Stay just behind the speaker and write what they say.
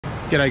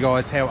G'day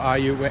guys, how are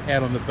you? We're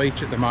out on the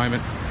beach at the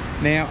moment.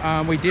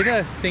 Now, we did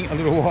a thing a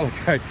little while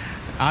ago.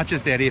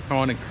 Archer's out here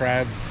finding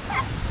crabs.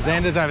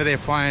 Xander's over there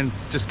playing,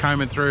 just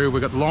combing through.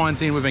 We've got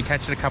lines in, we've been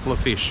catching a couple of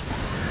fish.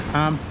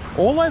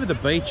 All over the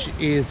beach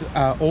is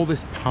all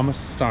this pumice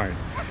stone.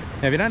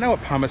 Now, if you don't know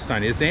what pumice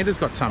stone is, Xander's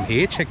got some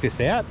here. Check this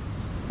out.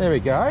 There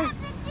we go.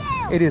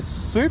 It is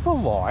super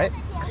light.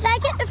 Could I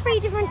get the 3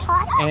 different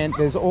types? And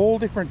there's all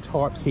different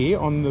types here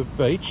on the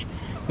beach.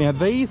 Now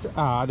these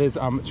are, it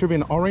should be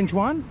an orange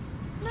one.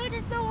 No,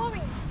 there's no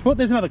orange. Well,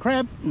 there's another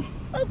crab.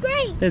 Oh,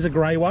 grey. There's a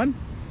grey one.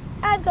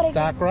 I've got a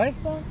dark grey.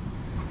 Yeah.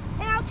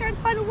 And I'll try and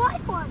find a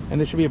white one. And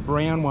there should be a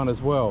brown one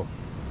as well.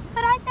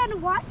 But I found a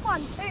white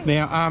one too.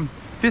 Now,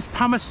 this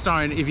pumice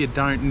stone, if you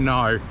don't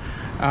know,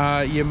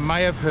 you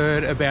may have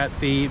heard about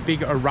the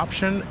big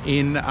eruption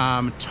in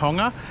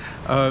Tonga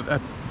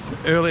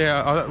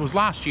earlier. It was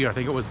last year, I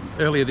think it was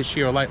earlier this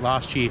year or late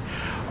last year,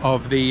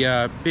 of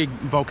the big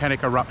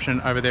volcanic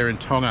eruption over there in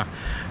Tonga.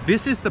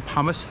 This is the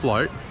pumice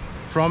float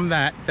from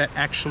that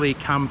actually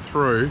come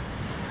through,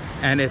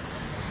 and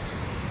it's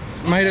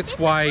made its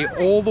way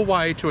all the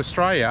way to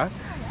Australia.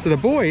 So the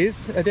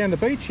boys are down the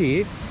beach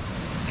here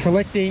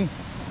collecting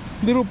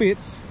little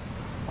bits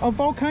of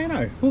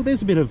volcano. Well,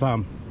 there's a bit of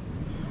coral.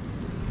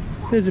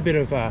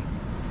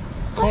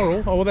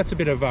 Oh, well, that's a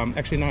bit of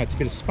actually no, it's a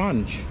bit of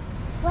sponge.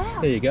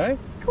 Wow. There you go.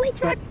 Can we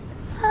try?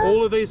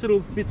 All of these little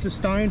bits of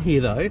stone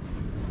here though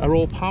are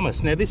all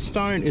pumice. Now this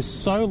stone is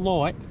so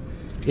light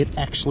it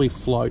actually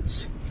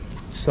floats.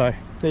 So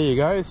there you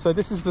go. So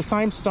this is the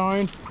same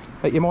stone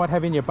that you might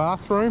have in your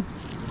bathroom,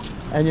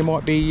 and you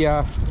might be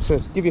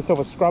to give yourself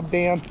a scrub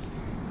down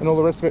and all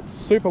the rest of it.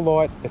 Super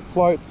light, it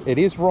floats, it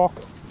is rock,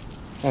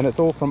 and it's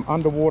all from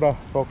underwater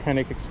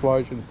volcanic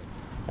explosions.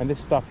 And this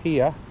stuff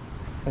here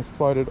has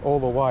floated all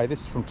the way.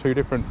 This is from 2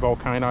 different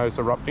volcanoes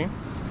erupting,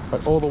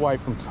 but all the way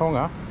from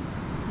Tonga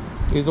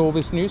is all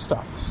this new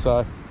stuff.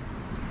 So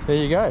there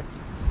you go.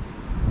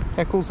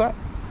 How cool's that?